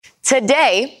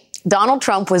Today, Donald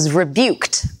Trump was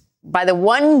rebuked by the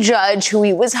one judge who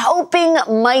he was hoping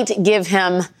might give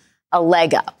him a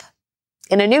leg up.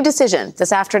 In a new decision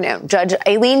this afternoon, Judge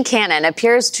Aileen Cannon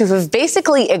appears to have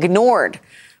basically ignored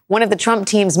one of the Trump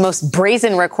team's most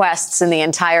brazen requests in the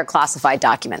entire classified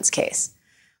documents case.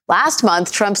 Last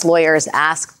month, Trump's lawyers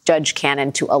asked Judge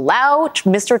Cannon to allow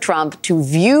Mr. Trump to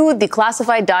view the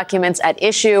classified documents at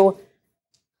issue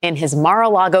in his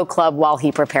Mar-a-Lago club while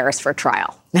he prepares for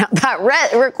trial. Now,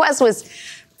 that request was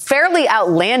fairly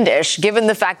outlandish, given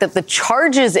the fact that the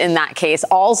charges in that case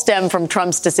all stem from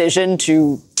Trump's decision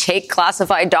to take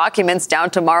classified documents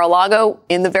down to Mar-a-Lago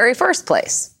in the very first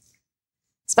place.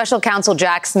 Special counsel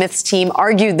Jack Smith's team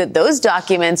argued that those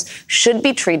documents should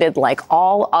be treated like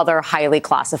all other highly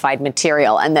classified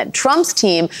material and that Trump's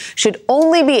team should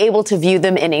only be able to view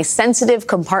them in a sensitive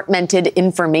compartmented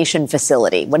information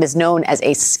facility, what is known as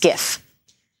a SCIF.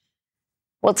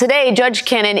 Well, today, Judge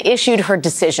Cannon issued her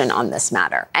decision on this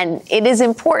matter. And it is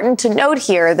important to note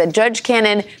here that Judge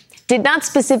Cannon did not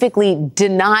specifically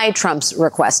deny Trump's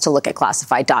request to look at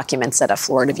classified documents at a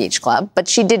Florida Beach club, but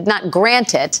she did not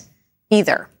grant it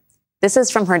either. This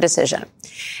is from her decision.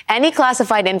 Any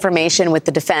classified information with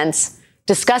the defense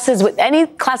discusses with any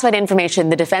classified information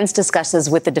the defense discusses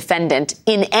with the defendant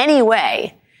in any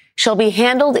way shall be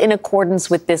handled in accordance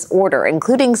with this order,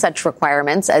 including such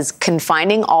requirements as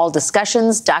confining all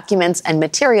discussions, documents, and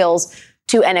materials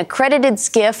to an accredited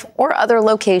SCIF or other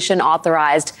location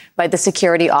authorized by the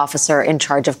security officer in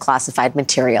charge of classified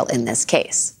material in this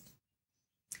case.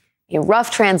 A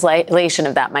rough translation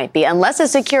of that might be, unless a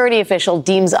security official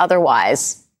deems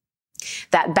otherwise,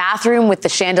 that bathroom with the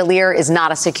chandelier is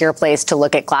not a secure place to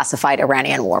look at classified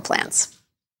Iranian war plans.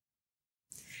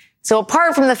 So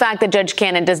apart from the fact that Judge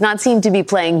Cannon does not seem to be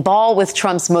playing ball with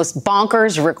Trump's most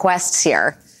bonkers requests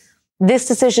here, this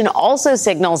decision also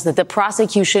signals that the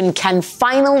prosecution can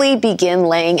finally begin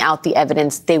laying out the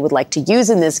evidence they would like to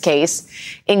use in this case,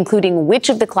 including which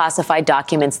of the classified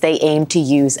documents they aim to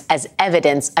use as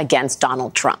evidence against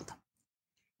Donald Trump.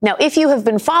 Now, if you have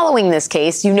been following this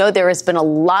case, you know there has been a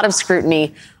lot of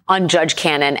scrutiny on Judge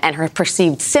Cannon and her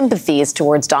perceived sympathies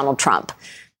towards Donald Trump,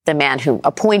 the man who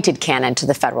appointed Cannon to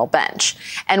the federal bench.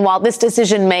 And while this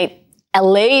decision may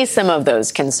allay some of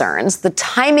those concerns, the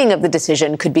timing of the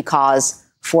decision could be cause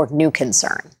for new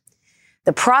concern.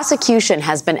 The prosecution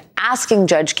has been asking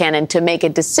Judge Cannon to make a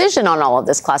decision on all of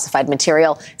this classified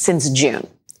material since June.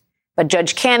 But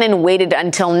Judge Cannon waited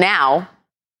until now,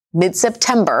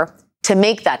 mid-September, to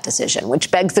make that decision,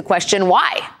 which begs the question,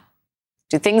 why?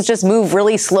 Do things just move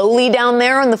really slowly down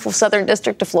there in the Southern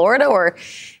District of Florida, or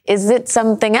is it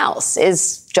something else?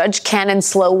 Is Judge Cannon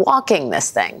slow walking this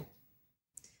thing?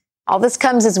 All this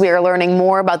comes as we are learning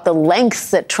more about the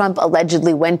lengths that Trump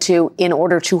allegedly went to in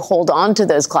order to hold on to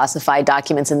those classified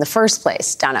documents in the first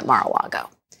place down at Mar-a-Lago.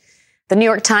 The New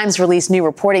York Times released new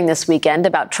reporting this weekend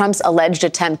about Trump's alleged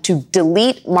attempt to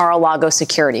delete Mar-a-Lago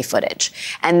security footage.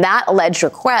 And that alleged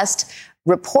request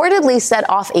reportedly set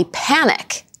off a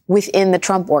panic within the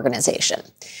Trump organization.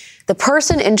 The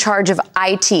person in charge of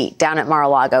IT down at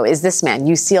Mar-a-Lago is this man,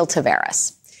 Yuscil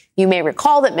Taveras. You may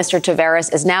recall that Mr.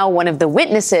 Taveras is now one of the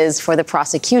witnesses for the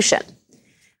prosecution.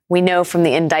 We know from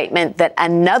the indictment that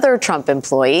another Trump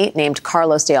employee named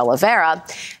Carlos de Oliveira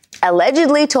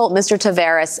allegedly told Mr.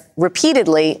 Taveras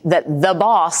repeatedly that the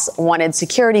boss wanted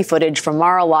security footage from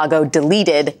Mar-a-Lago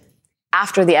deleted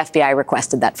after the FBI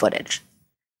requested that footage.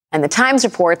 And the Times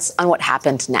reports on what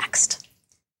happened next.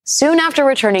 Soon after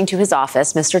returning to his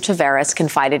office, Mr. Taveras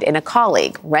confided in a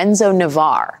colleague, Renzo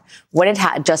Navar, what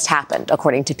had just happened,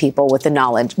 according to people with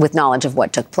knowledge of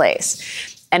what took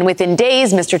place. And within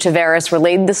days, Mr. Taveras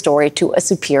relayed the story to a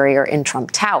superior in Trump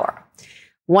Tower.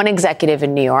 One executive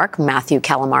in New York, Matthew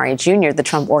Calamari Jr., the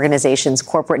Trump Organization's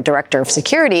corporate director of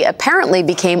security, apparently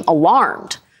became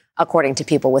alarmed, according to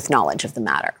people with knowledge of the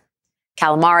matter.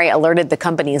 Calamari alerted the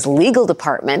company's legal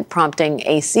department, prompting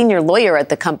a senior lawyer at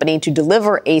the company to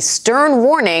deliver a stern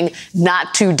warning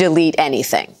not to delete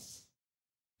anything.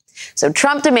 So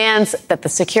Trump demands that the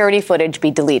security footage be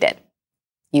deleted.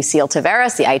 Yuscil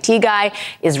Taveras, the IT guy,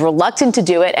 is reluctant to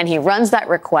do it, and he runs that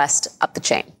request up the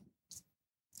chain.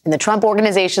 And the Trump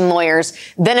Organization lawyers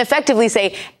then effectively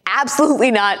say,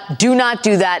 absolutely not, do not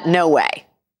do that, no way.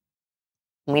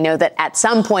 We know that at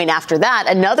some point after that,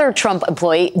 another Trump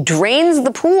employee drains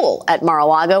the pool at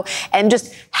Mar-a-Lago and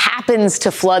just happens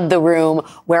to flood the room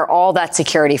where all that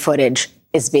security footage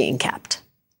is being kept.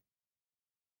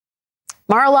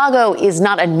 Mar-a-Lago is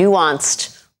not a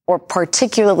nuanced or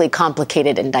particularly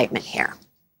complicated indictment here.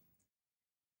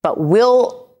 But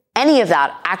will any of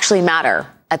that actually matter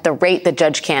at the rate that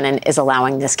Judge Cannon is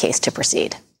allowing this case to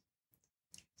proceed?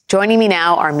 Joining me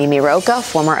now are Mimi Rocah,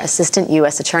 former assistant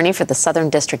U.S. attorney for the Southern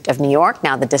District of New York,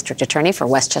 now the district attorney for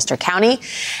Westchester County,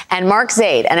 and Mark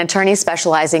Zaid, an attorney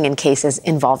specializing in cases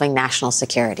involving national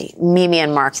security. Mimi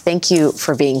and Mark, thank you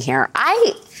for being here.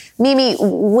 Mimi,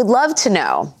 would love to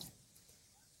know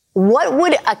what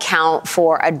would account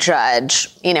for a judge,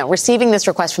 receiving this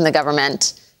request from the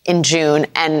government in June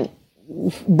and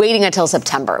waiting until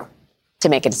September to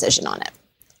make a decision on it?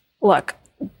 Look,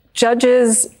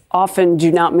 judges often do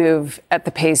not move at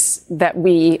the pace that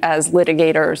we as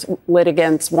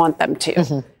litigants want them to.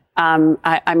 Mm-hmm.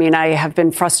 I have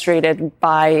been frustrated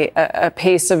by a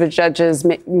pace of a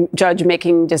judge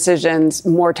making decisions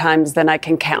more times than I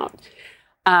can count.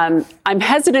 I'm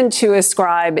hesitant to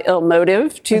ascribe ill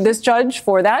motive to this judge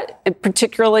for that,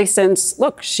 particularly since,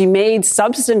 look, she made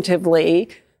substantively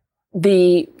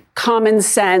the common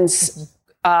sense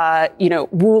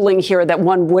ruling here that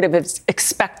one would have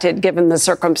expected given the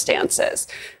circumstances.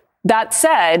 That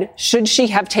said, should she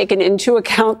have taken into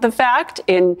account the fact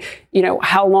in,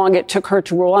 how long it took her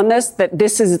to rule on this, that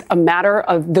this is a matter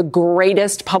of the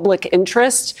greatest public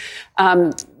interest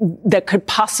that could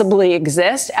possibly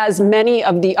exist, as many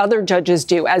of the other judges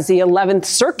do, as the 11th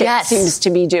Circuit seems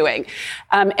to be doing,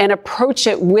 and approach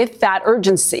it with that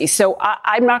urgency. So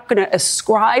I'm not going to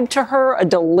ascribe to her a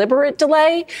deliberate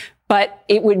delay, but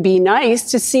it would be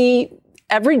nice to see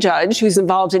every judge who's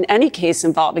involved in any case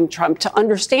involving Trump to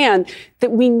understand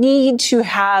that we need to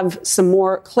have some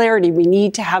more clarity. We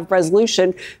need to have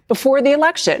resolution before the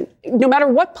election, no matter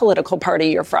what political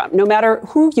party you're from, no matter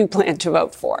who you plan to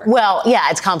vote for. Well, yeah,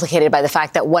 it's complicated by the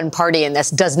fact that one party in this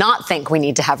does not think we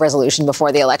need to have resolution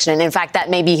before the election. And in fact, that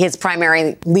may be his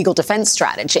primary legal defense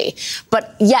strategy.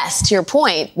 But yes, to your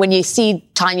point, when you see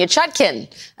Tanya Chutkin,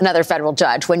 another federal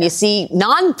judge, when you see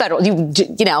non-federal,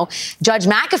 Judge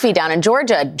McAfee down in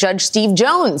Georgia, Judge Steve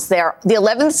Jones there, the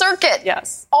 11th Circuit,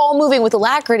 all moving with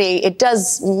alacrity, it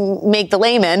does make the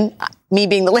layman, me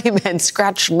being the layman,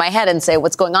 scratch my head and say,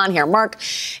 what's going on here? Mark,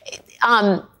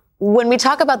 when we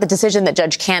talk about the decision that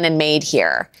Judge Cannon made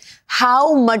here,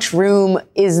 how much room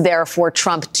is there for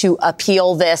Trump to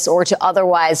appeal this or to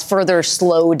otherwise further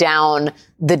slow down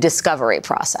the discovery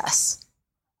process?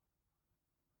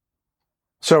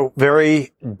 So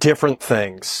very different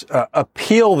things.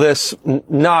 Appeal this,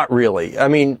 not really. I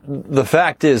mean, the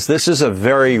fact is this is a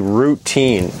very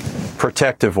routine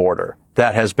protective order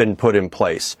that has been put in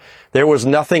place. There was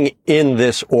nothing in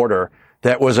this order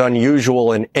that was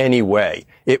unusual in any way.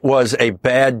 It was a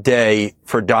bad day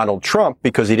for Donald Trump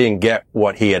because he didn't get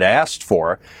what he had asked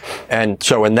for. And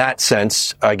so in that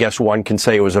sense, I guess one can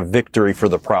say it was a victory for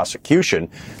the prosecution,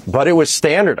 but it was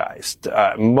standardized.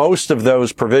 Most of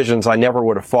those provisions I never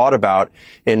would have thought about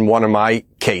in one of my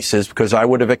cases because I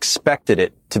would have expected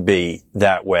it to be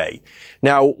that way.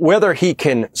 Now, whether he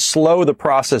can slow the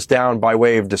process down by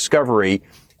way of discovery,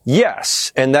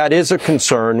 yes, and that is a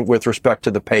concern with respect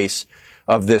to the pace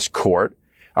of this court.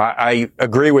 I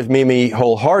agree with Mimi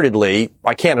wholeheartedly.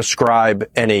 I can't ascribe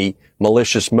any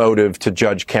malicious motive to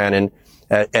Judge Cannon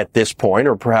at this point,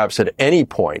 or perhaps at any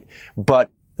point. But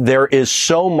there is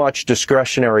so much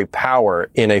discretionary power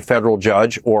in a federal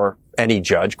judge, or any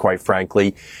judge, quite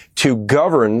frankly, to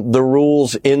govern the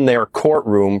rules in their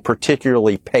courtroom,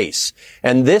 particularly pace.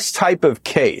 And this type of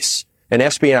case, an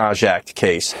Espionage Act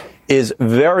case, is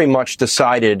very much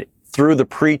decided through the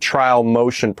pretrial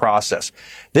motion process.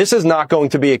 This is not going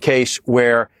to be a case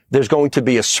where there's going to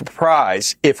be a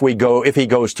surprise if he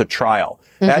goes to trial.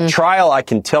 Mm-hmm. At trial, I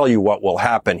can tell you what will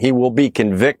happen. He will be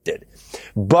convicted.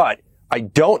 But I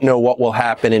don't know what will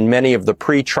happen in many of the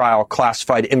pretrial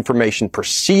Classified Information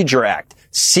Procedure Act,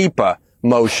 CIPA,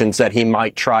 motions that he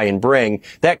might try and bring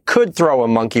that could throw a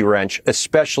monkey wrench,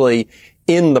 especially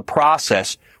in the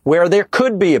process where there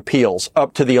could be appeals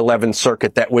up to the 11th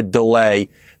Circuit that would delay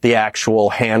the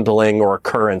actual handling or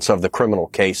occurrence of the criminal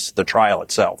case, the trial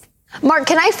itself. Mark,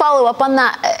 can I follow up on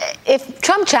that? If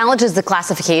Trump challenges the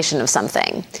classification of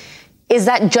something, is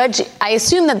that I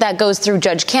assume that goes through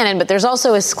Judge Cannon, but there's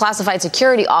also a classified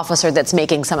security officer that's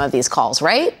making some of these calls,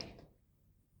 right?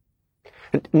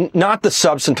 Not the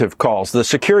substantive calls. The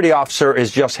security officer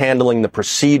is just handling the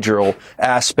procedural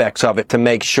aspects of it to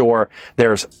make sure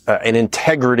there's an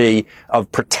integrity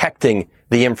of protecting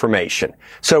the information.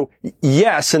 So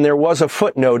yes, and there was a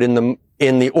footnote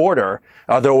in the order,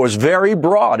 though it was very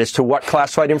broad as to what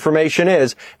classified information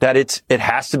is, that it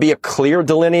has to be a clear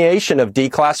delineation of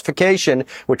declassification,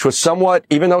 which was somewhat,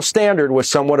 even though standard, was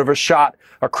somewhat of a shot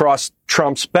across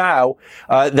Trump's bow,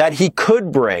 that he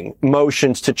could bring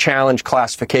motions to challenge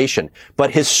classification.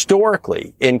 But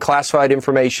historically, in classified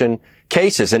information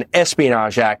cases and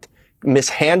Espionage Act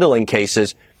mishandling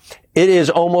cases, it is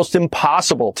almost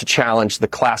impossible to challenge the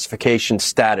classification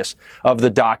status of the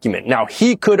document. Now,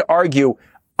 he could argue,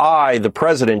 the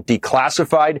president,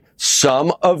 declassified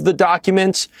some of the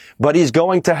documents, but he's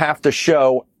going to have to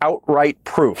show outright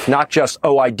proof, not just,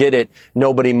 I did it,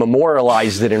 nobody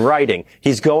memorialized it in writing.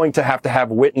 He's going to have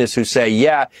witnesses who say,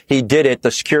 yeah, he did it.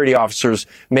 The security officers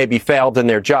maybe failed in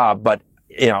their job, but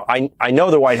I know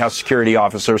the White House security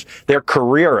officers, they're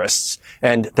careerists,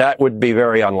 and that would be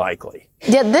very unlikely.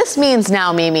 Yeah, this means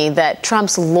now, Mimi, that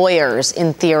Trump's lawyers,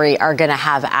 in theory, are going to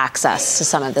have access to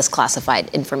some of this classified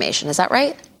information. Is that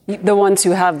right? The ones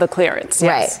who have the clearance,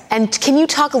 yes. Right. And can you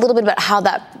talk a little bit about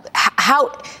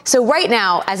so right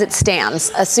now, as it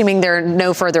stands, assuming there are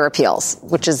no further appeals,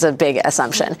 which is a big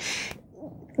assumption,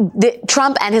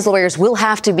 Trump and his lawyers will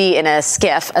have to be in a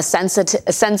SCIF, a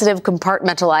sensitive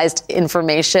compartmentalized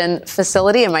information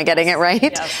facility. Am I getting it right?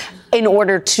 Yes. In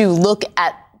order to look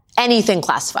at anything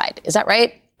classified. Is that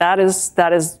right? That is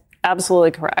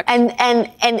absolutely correct. And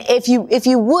if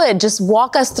you would just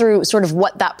walk us through sort of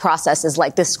what that process is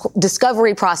like, this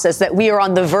discovery process that we are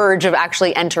on the verge of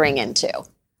actually entering into.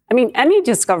 I mean, any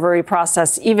discovery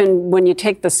process, even when you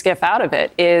take the SCIF out of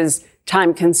it, is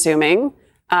time consuming.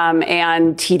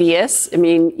 And tedious. I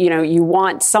mean, you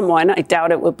want someone, I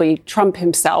doubt it will be Trump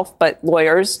himself, but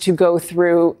lawyers to go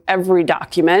through every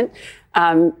document,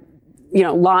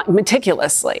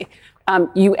 meticulously.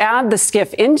 You add the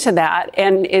SCIF into that,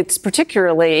 and it's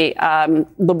particularly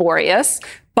laborious,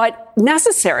 but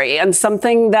necessary, and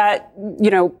something that,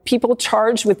 people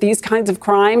charged with these kinds of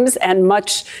crimes and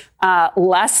much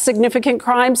less significant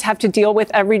crimes have to deal with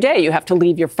every day. You have to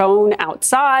leave your phone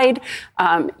outside.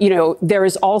 There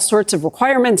is all sorts of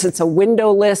requirements. It's a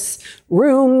windowless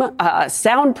room,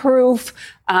 soundproof.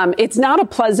 It's not a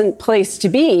pleasant place to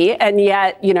be. And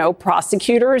yet,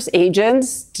 prosecutors,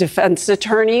 agents, defense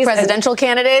attorneys, presidential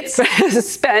candidates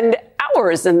spend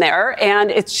hours in there.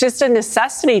 And it's just a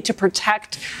necessity to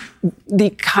protect the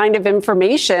kind of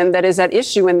information that is at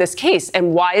issue in this case.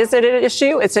 And why is it an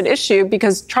issue? It's an issue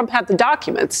because Trump had the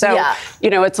documents. So,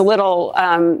 it's a little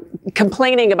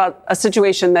complaining about a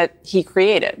situation that he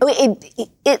created.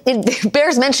 It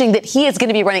bears mentioning that he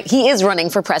is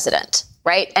running for president.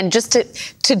 Right. And just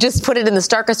to just put it in the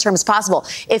starkest terms possible,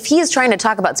 if he is trying to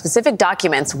talk about specific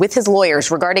documents with his lawyers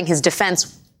regarding his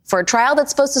defense for a trial that's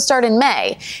supposed to start in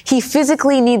May, he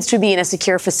physically needs to be in a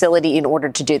secure facility in order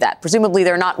to do that. Presumably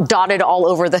they're not dotted all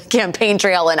over the campaign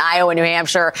trail in Iowa, New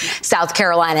Hampshire, South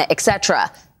Carolina,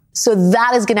 etc. So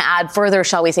that is going to add further,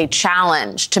 shall we say,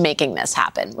 challenge to making this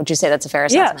happen. Would you say that's a fair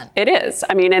assessment? Yeah, it is.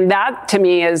 I mean, and that to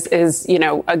me is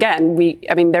again,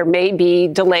 there may be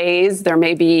delays, there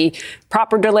may be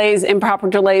proper delays, improper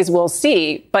delays, we'll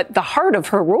see. But the heart of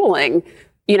her ruling,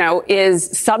 is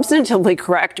substantively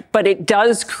correct, but it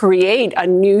does create a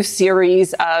new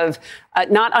series of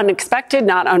not unexpected,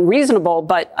 not unreasonable,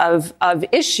 but of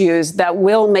issues that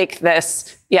will make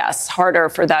this, harder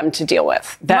for them to deal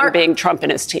with than being Trump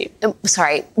and his team.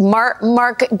 Sorry,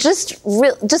 Mark, just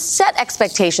set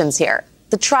expectations here.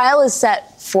 The trial is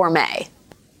set for May.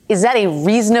 Is that a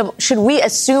reasonable? Should we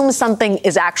assume something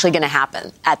is actually going to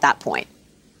happen at that point?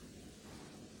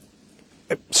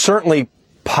 Certainly.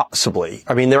 Possibly.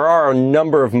 I mean, there are a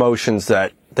number of motions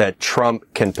that Trump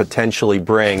can potentially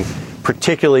bring,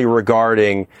 particularly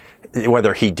regarding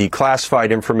whether he declassified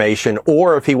information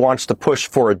or if he wants to push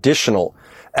for additional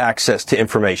access to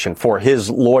information for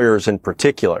his lawyers in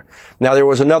particular. Now, there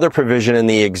was another provision in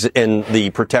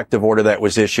the protective order that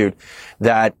was issued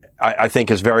that I think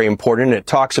is very important. It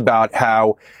talks about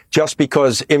how just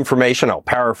because information, I'll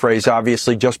paraphrase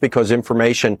obviously, just because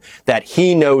information that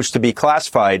he knows to be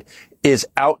classified is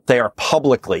out there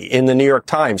publicly in the New York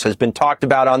Times, has been talked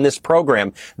about on this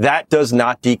program, that does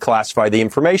not declassify the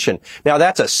information. Now,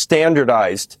 that's a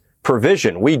standardized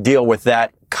provision. We deal with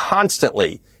that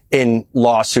constantly in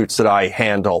lawsuits that I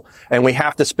handle. And we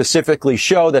have to specifically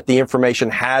show that the information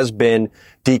has been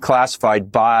declassified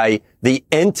by the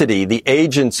entity, the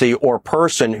agency or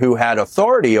person who had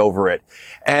authority over it.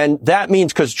 And that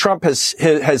means, because Trump has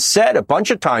said a bunch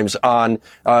of times on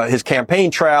his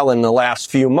campaign trail in the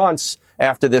last few months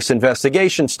after this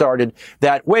investigation started,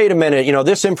 that, wait a minute,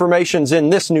 this information's in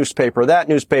this newspaper, that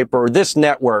newspaper, or this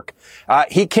network.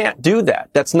 He can't do that.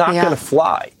 That's not going to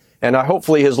fly. And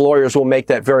hopefully his lawyers will make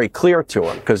that very clear to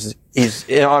him, because he's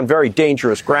on very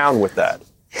dangerous ground with that.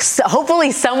 So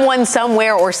hopefully someone,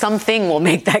 somewhere, or something will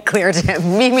make that clear to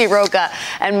him. Mimi Rocah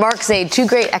and Mark Zaid, two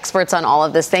great experts on all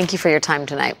of this. Thank you for your time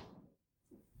tonight.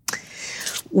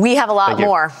 We have a lot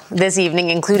more this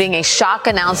evening, including a shock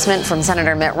announcement from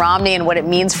Senator Mitt Romney and what it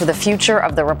means for the future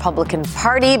of the Republican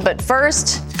Party. But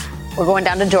first, we're going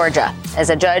down to Georgia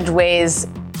as a judge weighs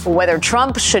whether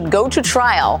Trump should go to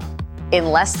trial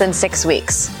in less than 6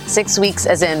 weeks. 6 weeks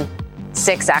as in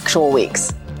 6 actual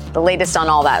weeks. The latest on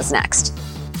all that is next.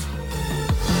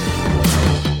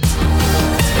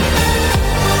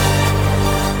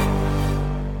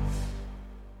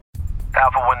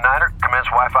 Alpha 19er, commence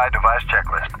Wi-Fi device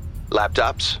checklist.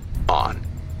 Laptops, on.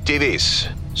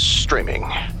 TVs, streaming.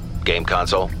 Game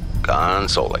console,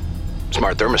 consoling.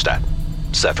 Smart thermostat,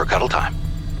 set for cuddle time.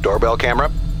 Doorbell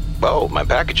camera, oh, my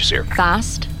package is here.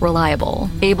 Fast, reliable,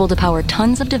 able to power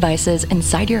tons of devices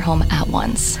inside your home at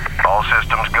once. All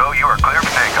systems go, you are clear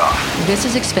for takeoff. This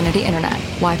is Xfinity Internet,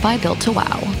 Wi-Fi built to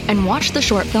wow. And watch the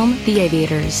short film, The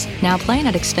Aviators, now playing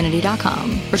at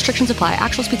Xfinity.com. Restrictions apply.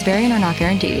 Actual speeds vary and are not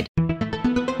guaranteed.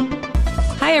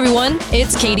 Hi, everyone.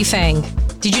 It's Katie Fang.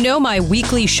 Did you know my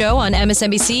weekly show on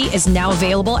MSNBC is now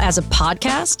available as a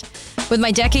podcast? With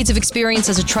my decades of experience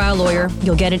as a trial lawyer,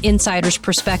 you'll get an insider's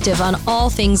perspective on all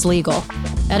things legal.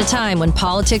 At a time when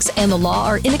politics and the law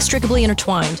are inextricably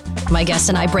intertwined, my guests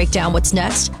and I break down what's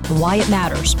next and why it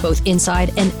matters, both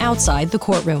inside and outside the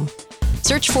courtroom.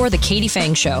 Search for The Katie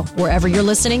Fang Show wherever you're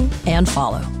listening and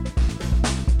follow.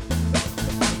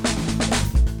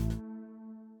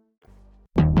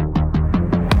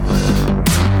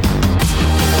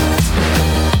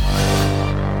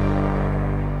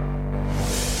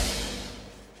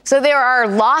 So there are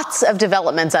lots of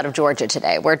developments out of Georgia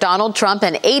today, where Donald Trump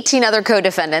and 18 other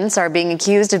co-defendants are being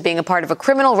accused of being a part of a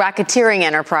criminal racketeering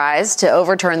enterprise to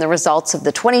overturn the results of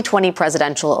the 2020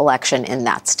 presidential election in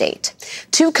that state.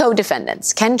 2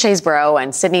 co-defendants, Ken Chesebro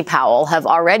and Sidney Powell, have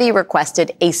already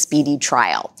requested a speedy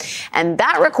trial. And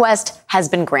that request has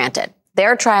been granted.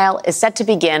 Their trial is set to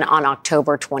begin on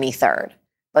October 23rd.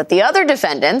 But the other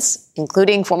defendants,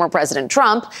 including former President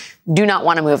Trump, do not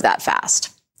want to move that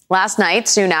fast. Last night,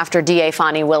 soon after DA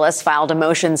Fani Willis filed a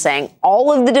motion saying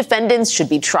all of the defendants should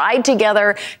be tried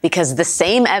together because the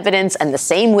same evidence and the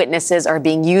same witnesses are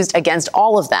being used against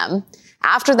all of them.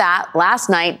 After that, last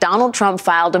night, Donald Trump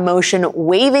filed a motion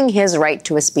waiving his right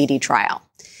to a speedy trial.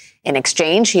 In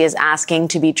exchange, he is asking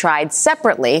to be tried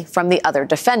separately from the other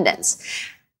defendants.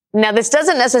 Now, this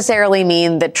doesn't necessarily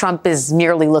mean that Trump is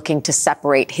merely looking to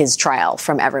separate his trial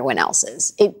from everyone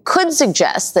else's. It could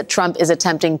suggest that Trump is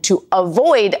attempting to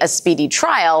avoid a speedy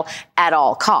trial at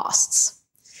all costs.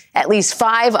 At least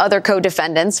 5 other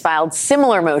co-defendants filed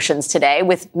similar motions today,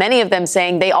 with many of them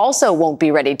saying they also won't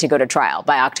be ready to go to trial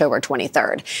by October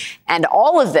 23rd. And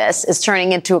all of this is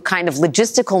turning into a kind of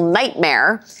logistical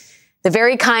nightmare, the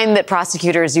very kind that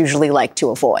prosecutors usually like to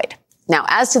avoid. Now,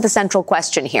 as to the central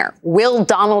question here, will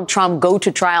Donald Trump go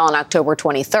to trial on October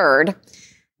 23rd?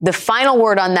 The final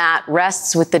word on that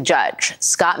rests with the judge,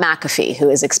 Scott McAfee, who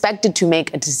is expected to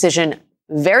make a decision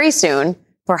very soon,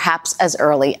 perhaps as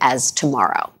early as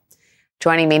tomorrow.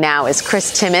 Joining me now is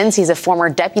Chris Timmons. He's a former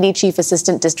Deputy Chief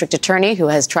Assistant District Attorney who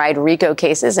has tried RICO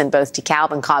cases in both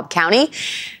DeKalb and Cobb County.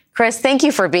 Chris, thank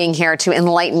you for being here to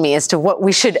enlighten me as to what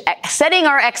we should, setting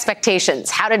our expectations,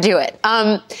 how to do it.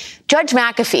 Judge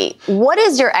McAfee, what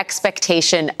is your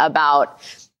expectation about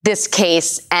this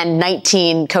case and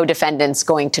 19 co-defendants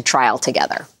going to trial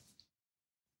together?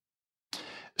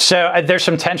 So there's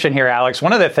some tension here, Alex.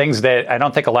 One of the things that I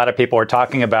don't think a lot of people are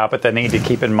talking about, but they need to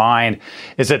keep in mind,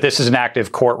 is that this is an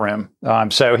active courtroom.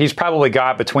 So he's probably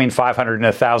got between 500 and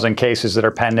 1,000 cases that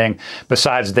are pending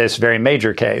besides this very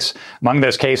major case. Among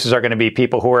those cases are going to be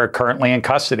people who are currently in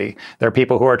custody. There are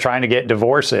people who are trying to get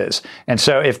divorces. And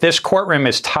so if this courtroom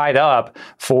is tied up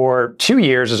for 2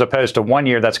 years as opposed to 1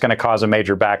 year, that's going to cause a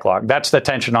major backlog. That's the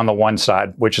tension on the one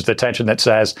side, which is the tension that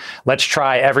says, let's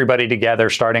try everybody together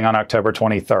starting on October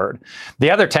 23rd.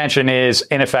 The other tension is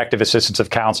ineffective assistance of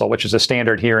counsel, which is a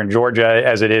standard here in Georgia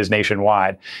as it is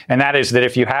nationwide. And that is that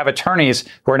if you have attorneys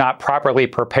who are not properly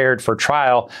prepared for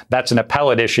trial, that's an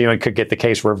appellate issue and could get the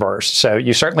case reversed. So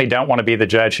you certainly don't want to be the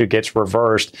judge who gets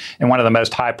reversed in one of the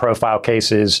most high profile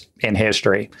cases in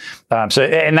history. Those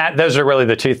are really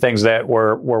the two things that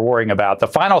we're worrying about. The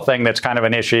final thing that's kind of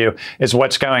an issue is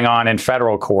what's going on in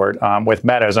federal court with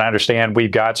Meadows. I understand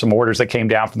we've got some orders that came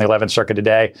down from the 11th Circuit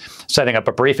today, setting up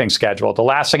a briefing schedule. The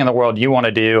last thing in the world you want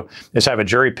to do is have a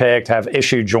jury picked, have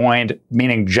issue joined,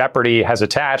 meaning jeopardy has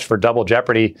attached for double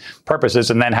jeopardy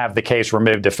purposes, and then have the case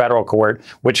removed to federal court,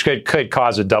 which could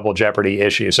cause a double jeopardy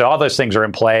issue. So all those things are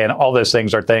in play, and all those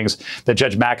things are things that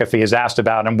Judge McAfee has asked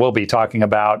about and will be talking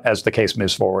about as the case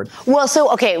moves forward. Well,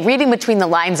 so, reading between the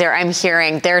lines there, I'm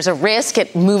hearing there's a risk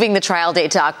at moving the trial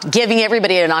date to giving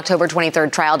everybody an October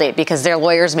 23rd trial date because their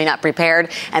lawyers may not be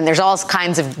prepared, and there's all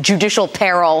kinds of judicial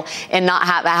peril in not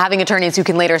not having attorneys who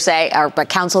can later say, or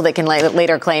counsel that can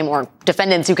later claim, or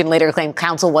defendants who can later claim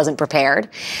counsel wasn't prepared.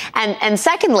 And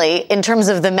secondly, in terms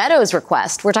of the Meadows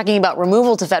request, we're talking about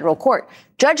removal to federal court.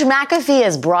 Judge McAfee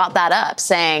has brought that up,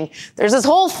 saying there's this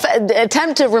whole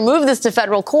attempt to remove this to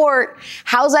federal court.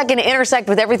 How's that going to intersect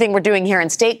with everything we're doing here in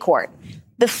state court?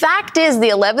 The fact is the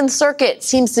 11th Circuit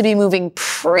seems to be moving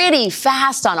pretty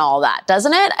fast on all that,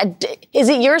 doesn't it? Is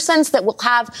it your sense that we'll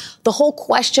have the whole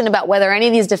question about whether any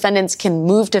of these defendants can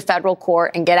move to federal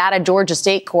court and get out of Georgia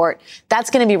state court, that's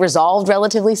going to be resolved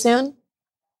relatively soon?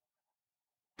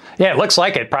 Yeah, it looks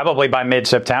like it, probably by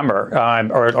mid-September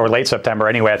or late September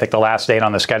anyway. I think the last date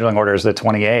on the scheduling order is the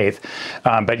 28th.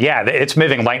 But yeah, it's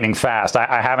moving lightning fast.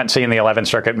 I haven't seen the 11th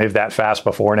Circuit move that fast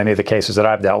before in any of the cases that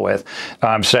I've dealt with.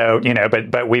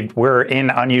 But we're in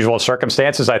unusual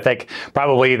circumstances. I think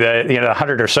probably the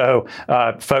 100 or so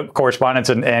correspondents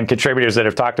and contributors that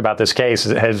have talked about this case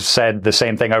have said the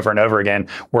same thing over and over again.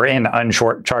 We're in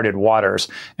uncharted waters.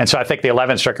 And so I think the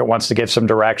 11th Circuit wants to give some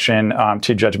direction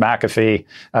to Judge McAfee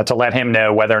to let him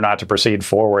know whether or not to proceed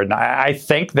forward. And I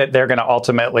think that they're going to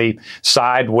ultimately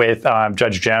side with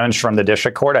Judge Jones from the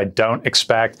district court. I don't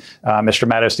expect Mr.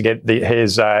 Meadows to get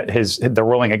the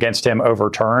ruling against him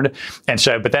overturned. And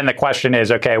so, but then the question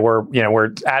is, okay,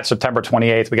 we're at September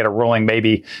 28th. We get a ruling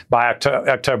maybe by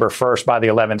October 1st by the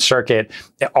 11th Circuit.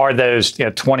 Are those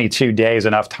 22 days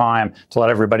enough time to let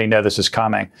everybody know this is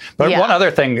coming? But one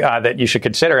other thing that you should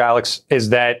consider, Alex, is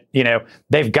that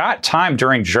they've got time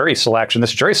during jury selection.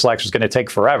 This jury selection is going to take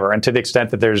forever. And to the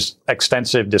extent that there's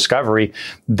extensive discovery,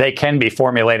 they can be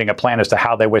formulating a plan as to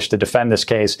how they wish to defend this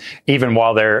case, even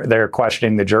while they're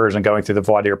questioning the jurors and going through the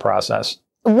voir dire process.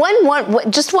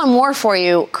 Just one more for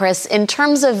you, Chris. In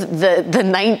terms of the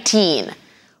 19,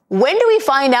 when do we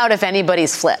find out if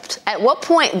anybody's flipped? At what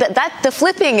point? The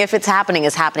flipping, if it's happening,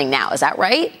 is happening now. Is that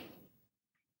right?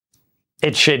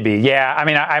 It should be. Yeah. I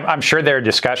mean, I'm sure there are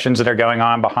discussions that are going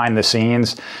on behind the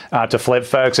scenes to flip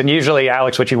folks. And usually,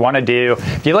 Alex, what you want to do,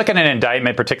 if you look at an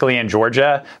indictment, particularly in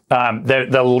Georgia,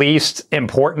 the least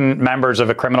important members of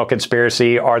a criminal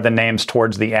conspiracy are the names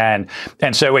towards the end.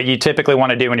 And so what you typically want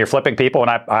to do when you're flipping people,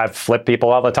 and I've flipped people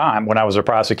all the time when I was a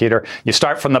prosecutor, you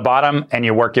start from the bottom and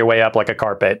you work your way up like a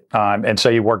carpet. And so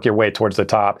you work your way towards the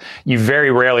top. You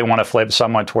very rarely want to flip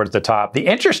someone towards the top. The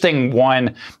interesting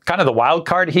one, kind of the wild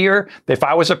card here, if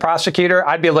I was a prosecutor,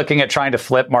 I'd be looking at trying to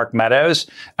flip Mark Meadows,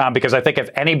 because I think if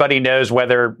anybody knows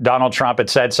whether Donald Trump had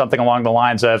said something along the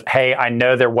lines of, hey, I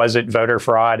know there wasn't voter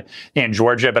fraud in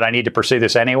Georgia, but I need to pursue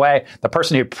this anyway, the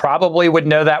person who probably would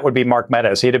know that would be Mark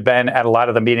Meadows. He'd have been at a lot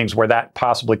of the meetings where that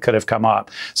possibly could have come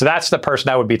up. So that's the person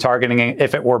I would be targeting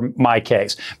if it were my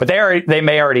case. But they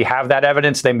may already have that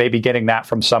evidence. They may be getting that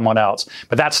from someone else.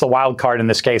 But that's the wild card in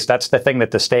this case. That's the thing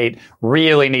that the state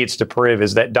really needs to prove,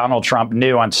 is that Donald Trump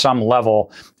knew on some level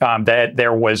that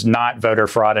there was not voter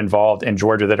fraud involved in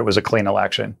Georgia, that it was a clean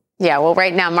election. Yeah, well,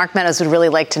 right now, Mark Meadows would really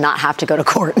like to not have to go to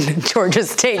court in Georgia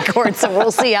state court. So we'll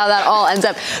see how that all ends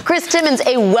up. Chris Timmons,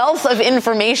 a wealth of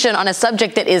information on a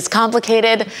subject that is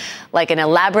complicated, like an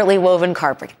elaborately woven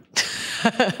carpet.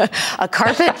 A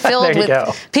carpet filled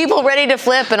with people ready to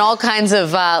flip and all kinds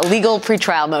of legal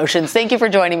pretrial motions. Thank you for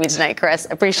joining me tonight, Chris.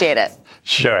 Appreciate it.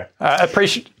 Sure.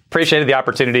 Appreciated the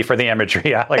opportunity for the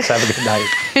imagery, Alex. Have a good night.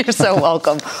 You're so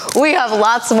welcome. We have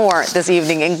lots more this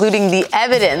evening, including the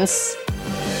evidence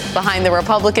behind the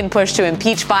Republican push to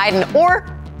impeach Biden, or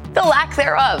the lack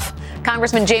thereof.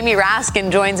 Congressman Jamie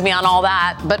Raskin joins me on all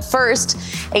that. But first,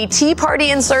 a Tea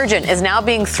Party insurgent is now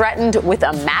being threatened with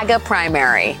a MAGA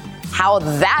primary. How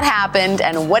that happened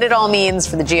and what it all means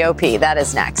for the GOP. That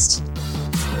is next.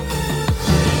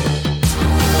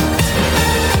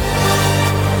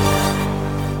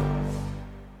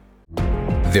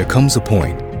 There comes a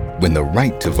point when the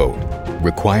right to vote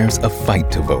requires a fight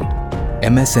to vote.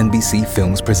 MSNBC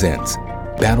Films presents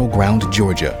Battleground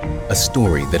Georgia, a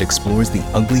story that explores the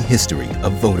ugly history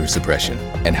of voter suppression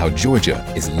and how Georgia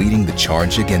is leading the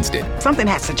charge against it. Something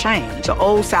has to change. The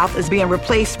old South is being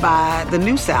replaced by the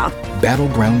new South.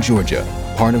 Battleground Georgia,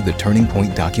 part of the Turning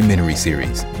Point documentary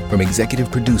series from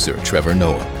executive producer Trevor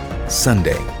Noah.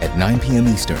 Sunday at 9 p.m.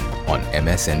 Eastern on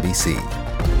MSNBC.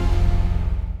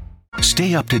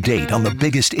 Stay up to date on the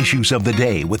biggest issues of the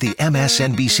day with the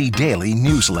MSNBC Daily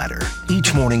newsletter.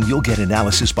 Each morning, you'll get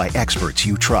analysis by experts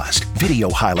you trust, video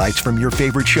highlights from your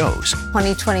favorite shows.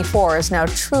 2024 is now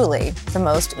truly the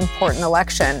most important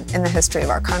election in the history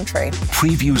of our country.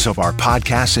 Previews of our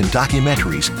podcasts and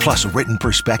documentaries, plus written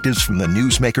perspectives from the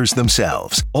newsmakers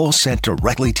themselves, all sent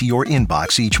directly to your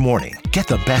inbox each morning. Get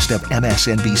the best of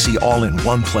MSNBC all in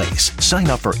one place. Sign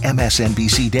up for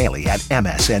MSNBC Daily at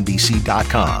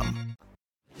msnbc.com.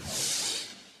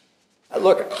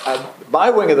 Look, my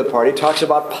wing of the party talks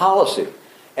about policy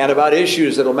and about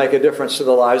issues that will make a difference to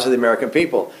the lives of the American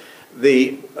people.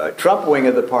 The Trump wing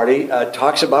of the party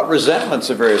talks about resentments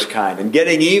of various kind and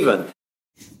getting even.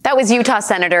 That was Utah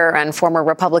Senator and former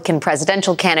Republican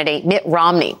presidential candidate Mitt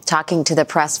Romney talking to the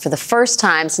press for the first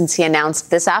time since he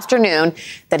announced this afternoon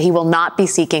that he will not be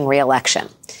seeking re-election.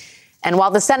 And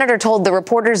while the senator told the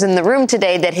reporters in the room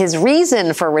today that his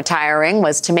reason for retiring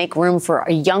was to make room for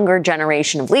a younger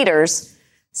generation of leaders,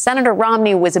 Senator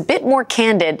Romney was a bit more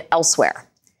candid elsewhere.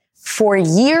 For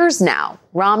years now,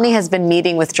 Romney has been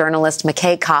meeting with journalist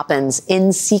McKay Coppins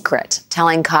in secret,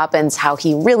 telling Coppins how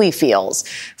he really feels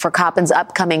for Coppins'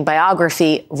 upcoming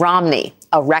biography, Romney,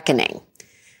 A Reckoning.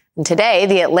 And today,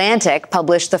 The Atlantic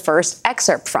published the first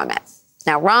excerpt from it.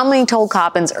 Now, Romney told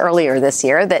Coppins earlier this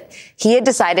year that he had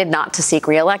decided not to seek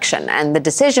re-election, and the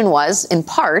decision was, in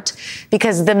part,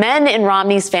 because the men in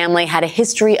Romney's family had a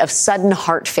history of sudden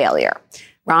heart failure.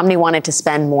 Romney wanted to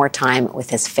spend more time with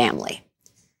his family.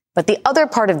 But the other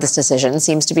part of this decision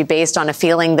seems to be based on a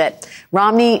feeling that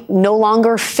Romney no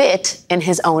longer fit in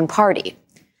his own party.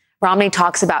 Romney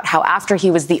talks about how after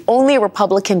he was the only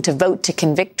Republican to vote to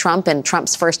convict Trump in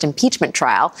Trump's first impeachment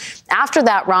trial, after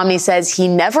that, Romney says he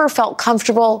never felt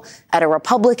comfortable at a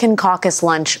Republican caucus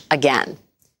lunch again.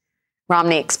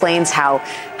 Romney explains how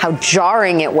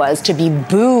jarring it was to be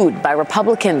booed by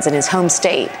Republicans in his home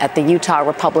state at the Utah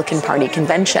Republican Party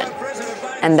convention,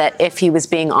 and that if he was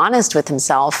being honest with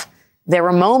himself, there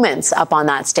were moments up on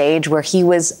that stage where he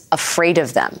was afraid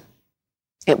of them.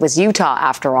 It was Utah,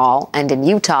 after all, and in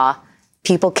Utah,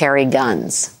 people carry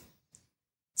guns.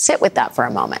 Sit with that for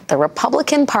a moment. The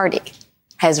Republican Party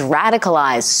has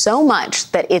radicalized so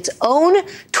much that its own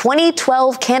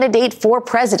 2012 candidate for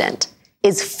president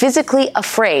is physically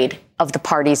afraid of the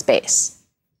party's base.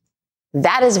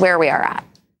 That is where we are at.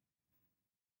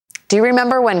 Do you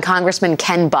remember when Congressman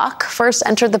Ken Buck first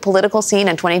entered the political scene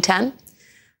in 2010?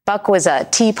 Buck was a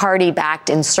Tea Party-backed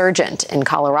insurgent in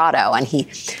Colorado, and he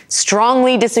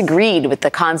strongly disagreed with the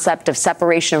concept of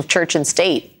separation of church and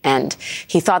state, and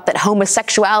he thought that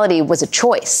homosexuality was a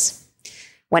choice.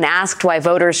 When asked why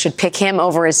voters should pick him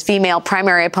over his female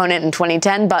primary opponent in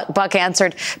 2010, Buck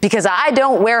answered, "Because I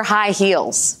don't wear high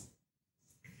heels."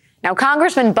 Now,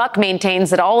 Congressman Buck maintains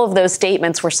that all of those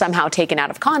statements were somehow taken out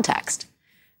of context.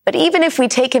 But even if we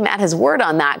take him at his word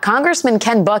on that, Congressman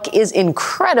Ken Buck is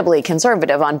incredibly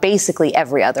conservative on basically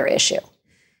every other issue.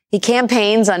 He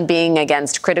campaigns on being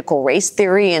against critical race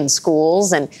theory in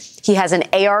schools, and he has an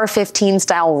AR-15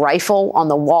 style rifle on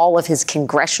the wall of his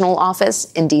congressional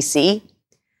office in D.C.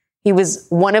 He was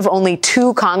one of only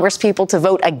 2 congresspeople to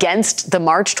vote against the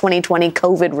March 2020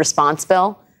 COVID response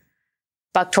bill.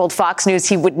 Buck told Fox News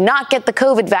he would not get the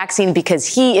COVID vaccine because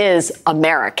he is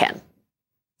American.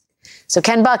 So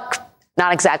Ken Buck,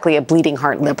 not exactly a bleeding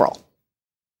heart liberal.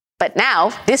 But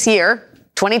now, this year,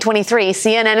 2023,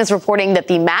 CNN is reporting that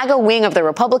the MAGA wing of the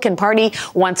Republican Party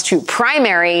wants to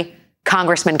primary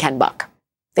Congressman Ken Buck.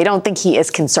 They don't think he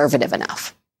is conservative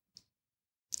enough.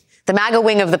 The MAGA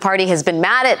wing of the party has been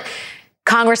mad at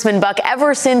Congressman Buck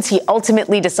ever since he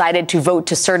ultimately decided to vote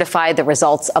to certify the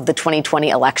results of the 2020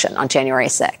 election on January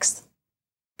 6th.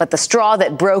 But the straw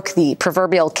that broke the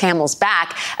proverbial camel's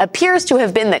back appears to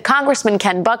have been that Congressman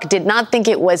Ken Buck did not think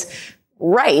it was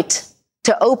right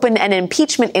to open an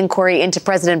impeachment inquiry into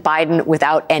President Biden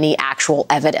without any actual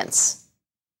evidence.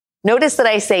 Notice that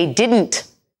I say didn't,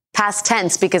 past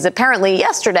tense, because apparently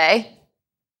yesterday,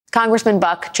 Congressman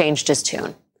Buck changed his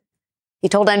tune. He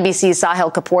told NBC's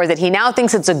Sahil Kapoor that he now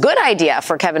thinks it's a good idea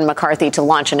for Kevin McCarthy to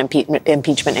launch an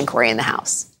impeachment inquiry in the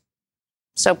House.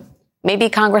 So maybe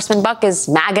Congressman Buck is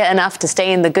MAGA enough to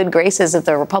stay in the good graces of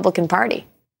the Republican Party.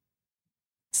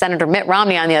 Senator Mitt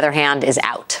Romney, on the other hand, is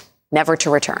out, never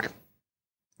to return.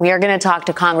 We are going to talk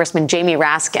to Congressman Jamie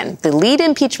Raskin, the lead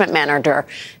impeachment manager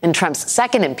in Trump's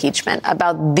second impeachment,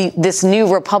 about this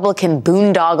new Republican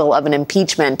boondoggle of an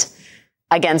impeachment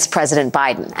against President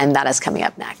Biden. And that is coming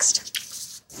up next.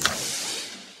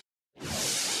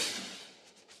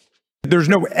 There's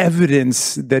no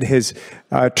evidence that has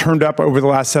turned up over the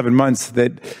last 7 months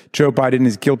that Joe Biden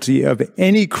is guilty of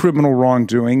any criminal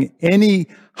wrongdoing, any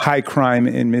high crime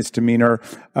and misdemeanor,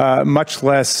 much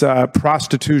less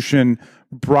prostitution,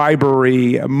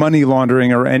 bribery, money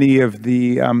laundering, or any of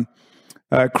the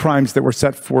crimes that were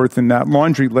set forth in that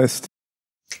laundry list.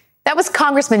 That was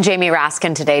Congressman Jamie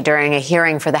Raskin today during a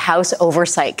hearing for the House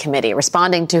Oversight Committee,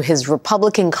 responding to his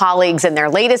Republican colleagues in their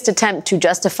latest attempt to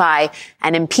justify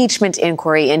an impeachment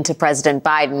inquiry into President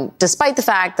Biden, despite the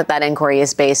fact that that inquiry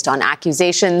is based on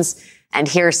accusations and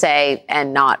hearsay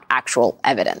and not actual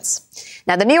evidence.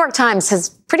 Now, the New York Times has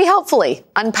pretty helpfully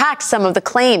unpacked some of the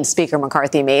claims Speaker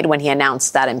McCarthy made when he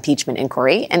announced that impeachment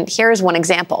inquiry. And here's one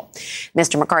example.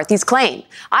 Mr. McCarthy's claim.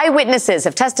 Eyewitnesses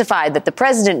have testified that the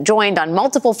president joined on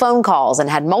multiple phone calls and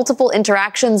had multiple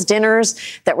interactions, dinners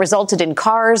that resulted in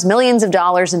cars, millions of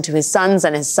dollars into his son's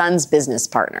and his son's business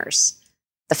partners.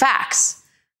 The facts.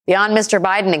 Beyond Mr.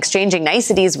 Biden exchanging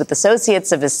niceties with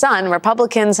associates of his son,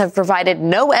 Republicans have provided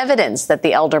no evidence that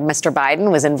the elder Mr.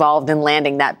 Biden was involved in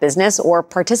landing that business or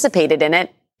participated in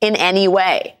it in any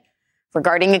way.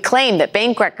 Regarding a claim that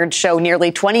bank records show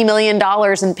nearly $20 million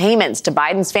in payments to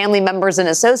Biden's family members and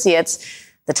associates,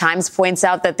 the Times points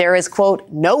out that there is, quote,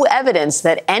 no evidence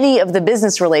that any of the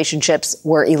business relationships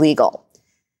were illegal.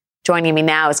 Joining me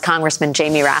now is Congressman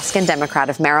Jamie Raskin, Democrat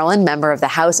of Maryland, member of the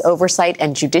House Oversight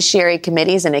and Judiciary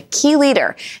Committees, and a key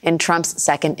leader in Trump's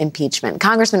second impeachment.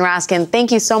 Congressman Raskin,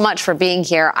 thank you so much for being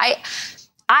here.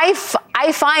 I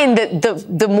find that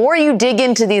the more you dig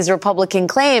into these Republican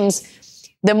claims,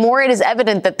 the more it is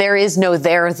evident that there is no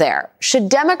there. Should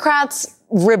Democrats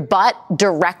rebut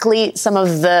directly some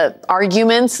of the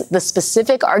arguments, the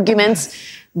specific arguments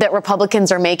that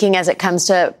Republicans are making as it comes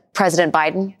to President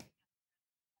Biden?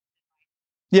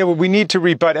 Yeah, well, we need to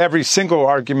rebut every single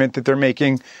argument that they're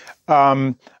making.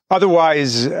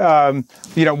 Otherwise,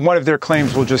 one of their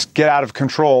claims will just get out of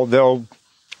control. They'll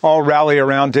all rally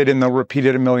around it and they'll repeat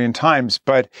it a million times.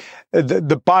 But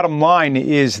the bottom line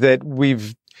is that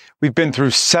we've been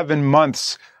through 7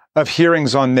 months of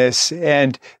hearings on this,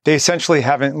 and they essentially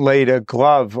haven't laid a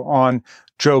glove on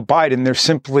Joe Biden. There's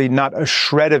simply not a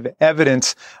shred of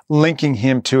evidence linking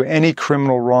him to any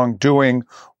criminal wrongdoing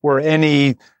or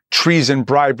any treason,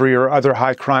 bribery, or other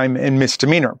high crime and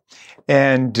misdemeanor.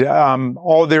 And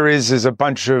all there is a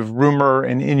bunch of rumor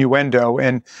and innuendo.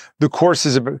 And the course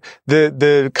is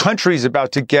the country's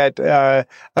about to get a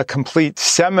complete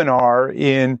seminar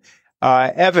in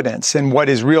evidence and what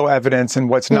is real evidence and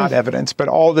what's not evidence. But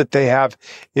all that they have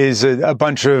is a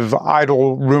bunch of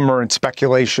idle rumor and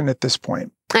speculation at this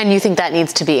point. And you think that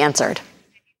needs to be answered?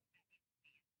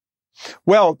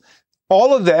 Well,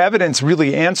 all of the evidence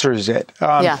really answers it.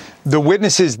 The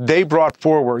witnesses they brought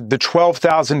forward, the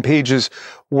 12,000 pages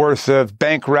worth of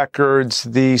bank records,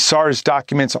 the SARS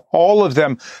documents, all of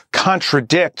them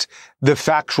contradict the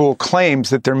factual claims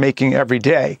that they're making every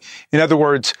day. In other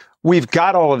words, we've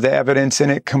got all of the evidence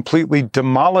and it completely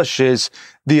demolishes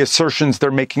the assertions they're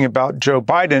making about Joe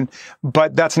Biden,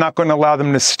 but that's not going to allow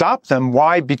them to stop them.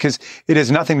 Why? Because it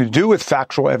has nothing to do with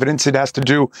factual evidence. It has to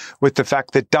do with the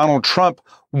fact that Donald Trump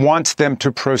wants them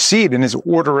to proceed and is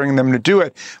ordering them to do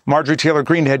it. Marjorie Taylor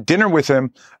Greene had dinner with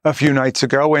him a few nights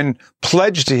ago and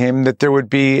pledged to him that there would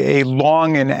be a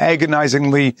long and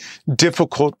agonizingly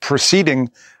difficult proceeding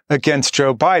against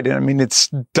Joe Biden. I mean, it's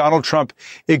Donald Trump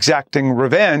exacting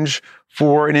revenge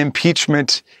for an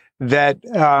impeachment that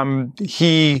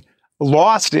he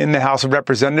lost in the House of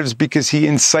Representatives because he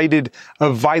incited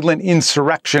a violent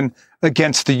insurrection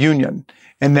against the union.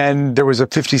 And then there was a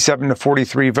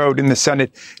 57-43 vote in the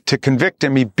Senate to convict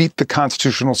him. He beat the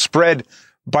constitutional spread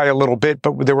by a little bit,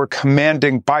 but there were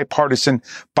commanding bipartisan,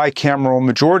 bicameral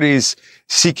majorities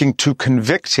seeking to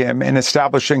convict him and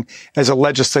establishing as a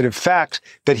legislative fact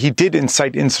that he did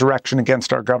incite insurrection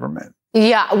against our government.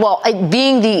 Yeah, well,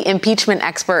 being the impeachment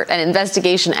expert and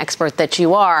investigation expert that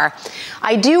you are,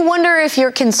 I do wonder if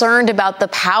you're concerned about the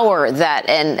power that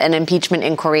an impeachment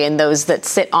inquiry and those that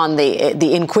sit on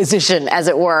the Inquisition, as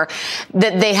it were,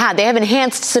 that they have. They have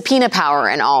enhanced subpoena power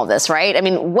in all this, right? I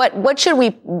mean, what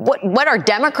are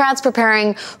Democrats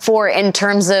preparing for in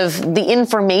terms of the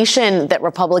information that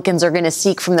Republicans are going to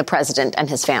seek from the president and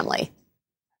his family?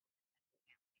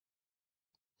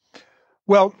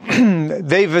 Well,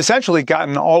 they've essentially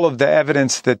gotten all of the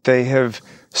evidence that they have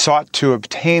sought to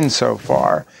obtain so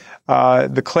far.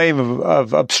 The claim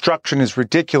of obstruction is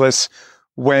ridiculous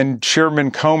when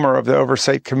Chairman Comer of the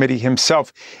Oversight Committee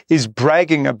himself is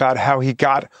bragging about how he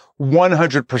got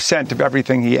 100% of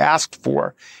everything he asked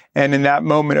for. And in that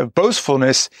moment of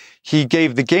boastfulness, he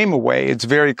gave the game away. It's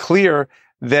very clear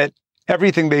that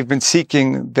everything they've been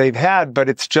seeking, they've had, but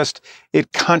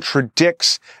it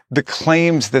contradicts the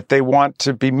claims that they want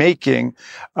to be making.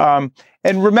 And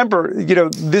remember,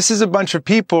 this is a bunch of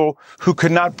people who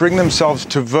could not bring themselves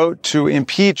to vote to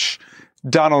impeach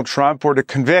Donald Trump or to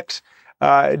convict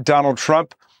Donald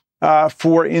Trump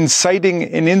for inciting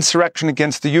an insurrection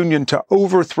against the union to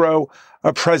overthrow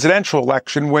a presidential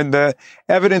election when the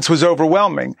evidence was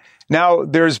overwhelming. Now,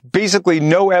 there's basically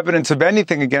no evidence of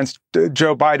anything against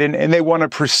Joe Biden, and they want to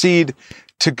proceed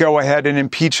to go ahead and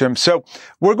impeach him. So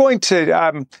we're going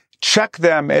to check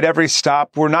them at every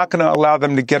stop. We're not going to allow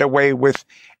them to get away with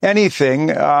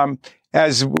anything.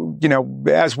 As you know,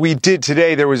 as we did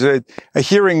today, there was a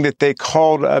hearing that they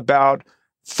called about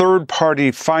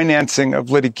third-party financing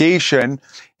of litigation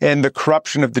and the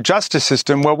corruption of the justice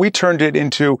system. Well, we turned it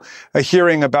into a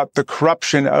hearing about the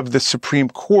corruption of the Supreme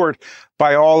Court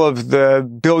by all of the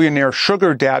billionaire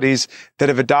sugar daddies that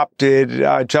have adopted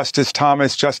Justice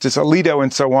Thomas, Justice Alito,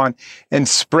 and so on, and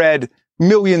spread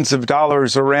millions of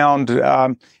dollars around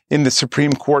in the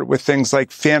Supreme Court with things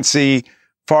like fancy,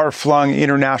 far-flung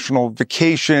international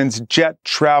vacations, jet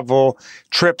travel,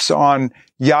 trips on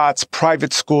yachts,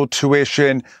 private school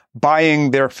tuition,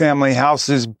 buying their family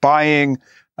houses, buying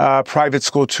private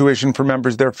school tuition for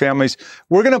members of their families.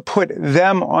 We're going to put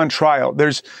them on trial.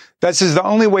 This is the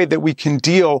only way that we can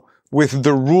deal with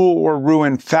the rule or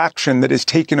ruin faction that has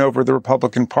taken over the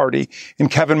Republican Party, and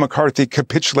Kevin McCarthy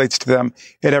capitulates to them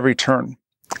at every turn.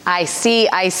 I see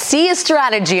a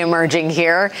strategy emerging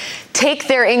here. Take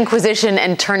their inquisition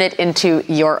and turn it into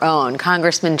your own.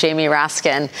 Congressman Jamie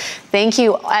Raskin, thank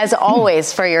you, as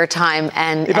always, for your time.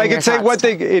 And if I could say one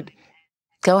thing.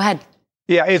 Go ahead.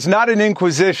 Yeah, it's not an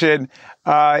inquisition.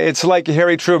 It's like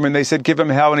Harry Truman. They said, give him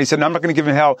hell. And he said, no, I'm not going to give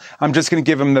him hell. I'm just going to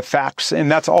give him the facts.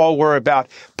 And that's all we're about,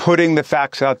 putting the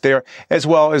facts out there, as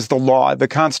well as the law. The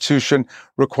Constitution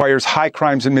requires high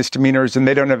crimes and misdemeanors, and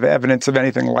they don't have evidence of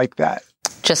anything like that.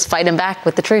 Just fight him back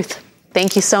with the truth.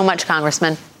 Thank you so much,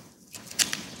 Congressman.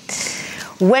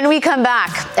 When we come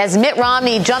back, as Mitt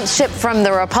Romney jumps ship from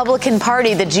the Republican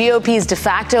Party, the GOP's de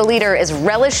facto leader is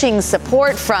relishing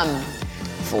support from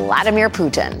Vladimir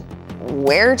Putin.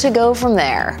 Where to go from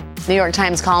there? New York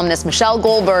Times columnist Michelle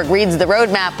Goldberg reads the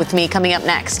roadmap with me coming up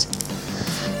next.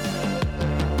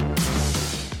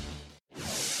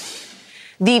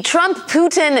 The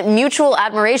Trump-Putin Mutual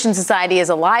Admiration Society is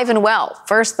alive and well.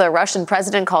 First, the Russian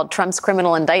president called Trump's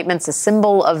criminal indictments a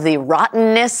symbol of the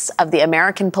rottenness of the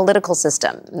American political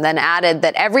system, and then added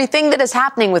that everything that is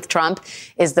happening with Trump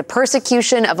is the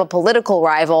persecution of a political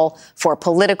rival for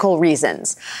political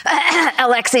reasons.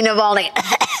 Alexei Navalny.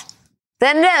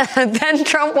 Then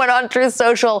Trump went on Truth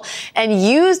Social and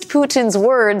used Putin's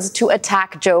words to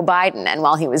attack Joe Biden. And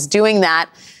while he was doing that,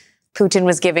 Putin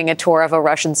was giving a tour of a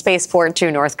Russian spaceport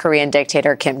to North Korean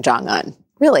dictator Kim Jong-un.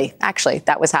 Really, actually,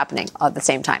 that was happening at the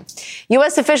same time.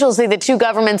 U.S. officials say the two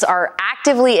governments are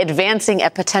actively advancing a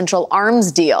potential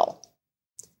arms deal.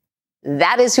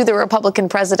 That is who the Republican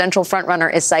presidential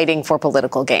frontrunner is citing for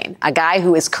political gain. A guy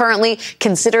who is currently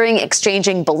considering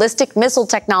exchanging ballistic missile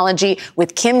technology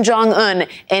with Kim Jong-un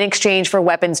in exchange for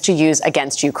weapons to use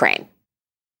against Ukraine.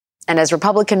 And as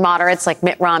Republican moderates like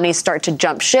Mitt Romney start to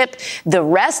jump ship, the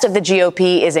rest of the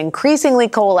GOP is increasingly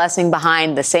coalescing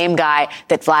behind the same guy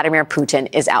that Vladimir Putin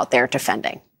is out there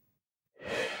defending.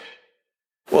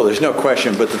 Well, there's no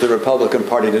question but that the Republican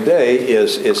Party today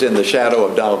is in the shadow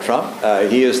of Donald Trump.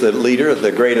 He is the leader of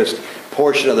the greatest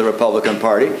portion of the Republican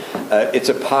Party. It's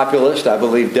a populist, I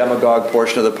believe, demagogue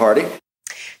portion of the party.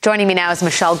 Joining me now is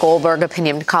Michelle Goldberg,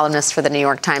 opinion columnist for the New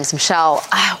York Times. Michelle,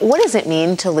 what does it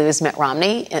mean to lose Mitt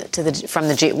Romney from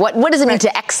the G? What does it mean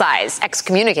to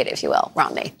excommunicate, if you will,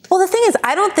 Romney? Well, the thing is,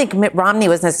 I don't think Mitt Romney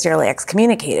was necessarily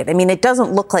excommunicated. I mean, it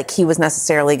doesn't look like he was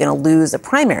necessarily going to lose a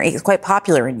primary. He's quite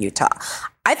popular in Utah.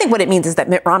 I think what it means is that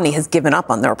Mitt Romney has given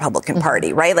up on the Republican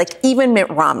Party, right? Like even Mitt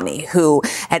Romney, who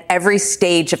at every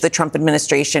stage of the Trump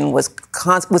administration was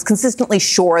consistently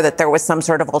sure that there was some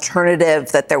sort of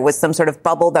alternative, that there was some sort of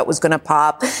bubble that was going to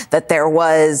pop, that there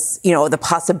was, the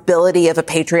possibility of a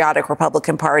patriotic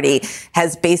Republican Party,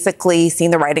 has basically seen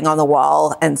the writing on the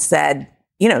wall and said,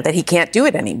 that he can't do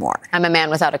it anymore. I'm a man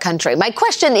without a country. My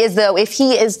question is, though, if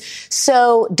he is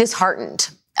so disheartened,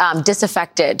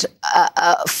 disaffected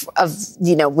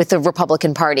with the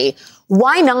Republican Party,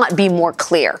 why not be more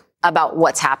clear about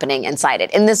what's happening inside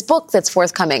it? In this book that's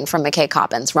forthcoming from McKay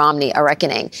Coppins, Romney, A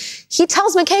Reckoning, he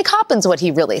tells McKay Coppins what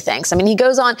he really thinks. I mean, he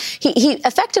goes on, he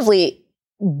effectively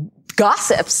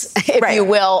gossips, if you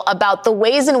will, about the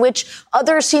ways in which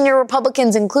other senior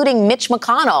Republicans, including Mitch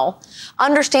McConnell,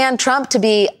 understand Trump to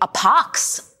be a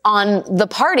pox on the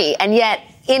party. And yet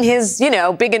in his,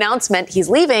 big announcement, he's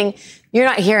leaving. You're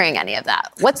not hearing any of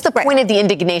that. What's the point of the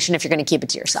indignation if you're going to keep it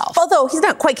to yourself? Although he's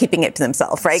not quite keeping it to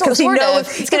himself, right? Because he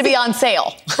knows it's going to be on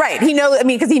sale. Right. He knows,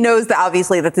 because he knows that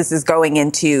obviously that this is going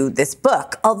into this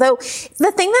book. Although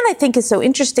the thing that I think is so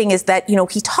interesting is that,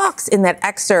 he talks in that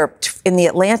excerpt in The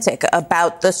Atlantic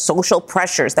about the social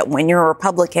pressures that when you're a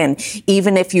Republican,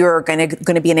 even if you're going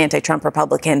to be an anti-Trump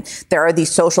Republican, there are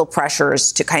these social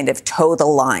pressures to kind of toe the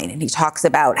line. And he talks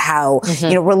about how,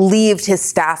 relieved his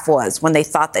staff was when they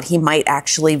thought that he might might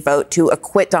actually vote to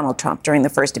acquit Donald Trump during the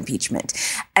first impeachment.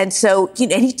 And so,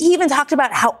 and he even talked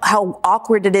about how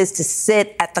awkward it is to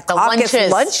sit at the caucus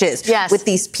lunches with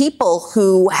these people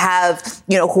who have,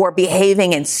 who are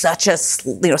behaving in such a,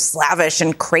 slavish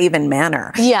and craven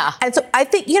manner. Yeah. And so I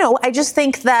think, I just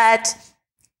think that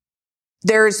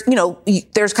there's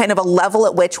kind of a level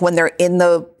at which when they're in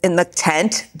the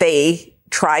tent, they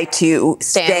try to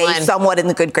stay somewhat in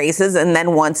the good graces. And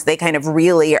then once they kind of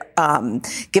really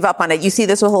give up on it, you see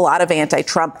this with a lot of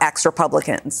anti-Trump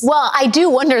ex-Republicans. Well, I do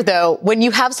wonder, though, when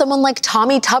you have someone like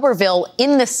Tommy Tuberville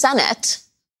in the Senate,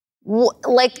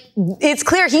 it's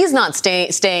clear he's not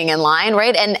staying in line,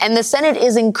 right? And the Senate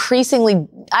is increasingly,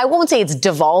 I won't say it's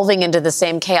devolving into the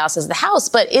same chaos as the House,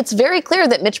 but it's very clear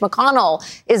that Mitch McConnell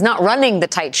is not running the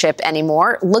tight ship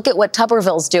anymore. Look at what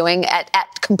Tuberville's doing at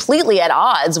completely at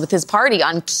odds with his party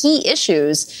on key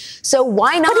issues. So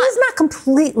why not? But he's not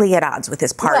completely at odds with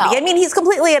his party. Well, he's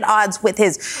completely at odds with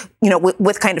his,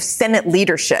 with kind of Senate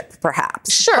leadership,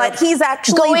 perhaps. Sure. But he's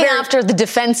actually going after the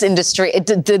defense industry,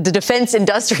 the defense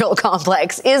industrial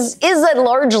complex is that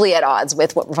largely at odds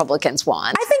with what Republicans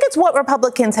want? I think it's what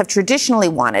Republicans have traditionally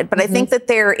wanted, but I think that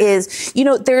there is,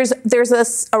 there's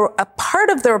a part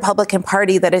of the Republican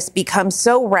Party that has become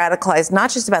so radicalized,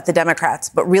 not just about the Democrats,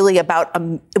 but really about,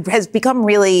 has become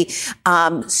really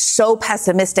so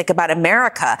pessimistic about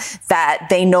America that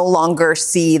they no longer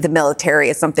see the military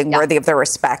as something worthy of their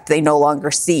respect. They no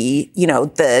longer see,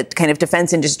 the kind of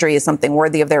defense industry as something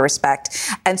worthy of their respect.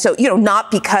 And so,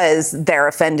 not because they're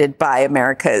offended by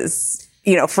America's,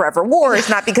 forever wars,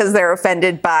 not because they're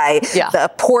offended by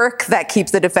the pork that keeps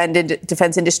the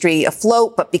defense industry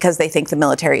afloat, but because they think the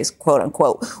military is quote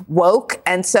unquote woke.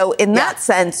 And so in that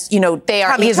sense, he's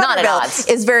not at odds.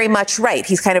 Is very much right.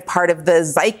 He's kind of part of the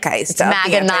zeitgeist of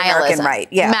MAGA nihilism. Right.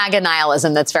 Yeah. MAGA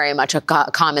nihilism. That's very much a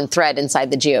common thread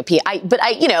inside the GOP.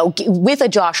 With a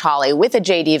Josh Hawley, with a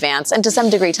J.D. Vance, and to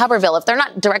some degree Tuberville, if they're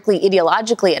not directly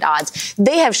ideologically at odds,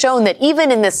 they have shown that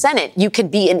even in the Senate, you can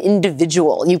be an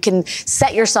individual. You can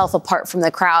set yourself apart from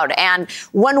the crowd. And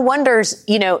one wonders,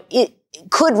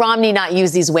 could Romney not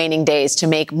use these waning days to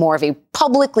make more of a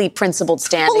publicly principled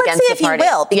stand against the party? He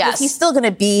will, because he's still going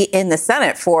to be in the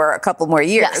Senate for a couple more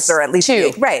years, or at least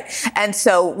 2. Right. And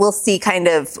so we'll see kind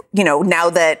of, now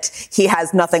that he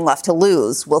has nothing left to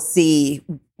lose, we'll see,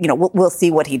 we'll see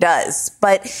what he does.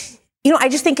 But, I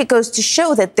just think it goes to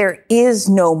show that there is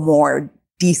no more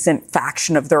decent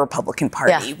faction of the Republican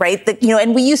Party, right?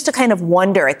 And we used to kind of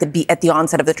wonder at the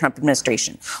onset of the Trump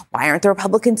administration, why aren't the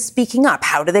Republicans speaking up?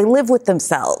 How do they live with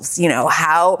themselves? When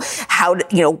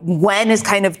is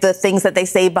kind of the things that they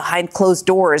say behind closed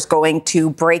doors going to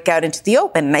break out into the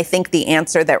open? And I think the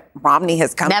answer that Romney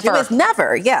has come to is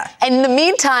never. Yeah. And in the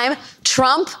meantime,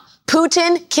 Trump,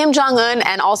 Putin, Kim Jong-un,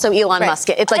 and also Elon Musk.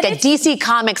 It's like a DC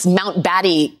Comics Mount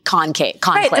Batty conclave.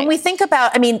 Right. And we think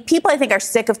about, people I think are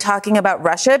sick of talking about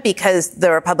Russia because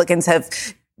the Republicans have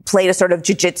played a sort of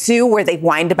jiu-jitsu where they've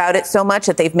whined about it so much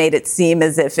that they've made it seem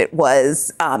as if it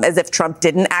was, as if Trump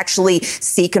didn't actually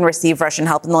seek and receive Russian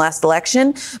help in the last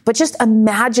election. But just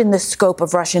imagine the scope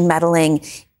of Russian meddling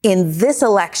in this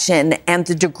election and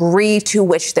the degree to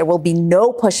which there will be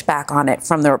no pushback on it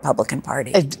from the Republican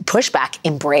Party. Pushback,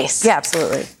 embrace. Yeah,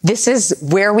 absolutely. This is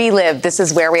where we live. This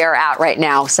is where we are at right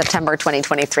now, September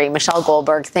 2023. Michelle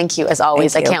Goldberg, thank you as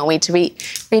always. I can't wait to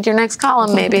read your next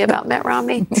column maybe about Mitt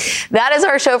Romney. That is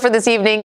our show for this evening.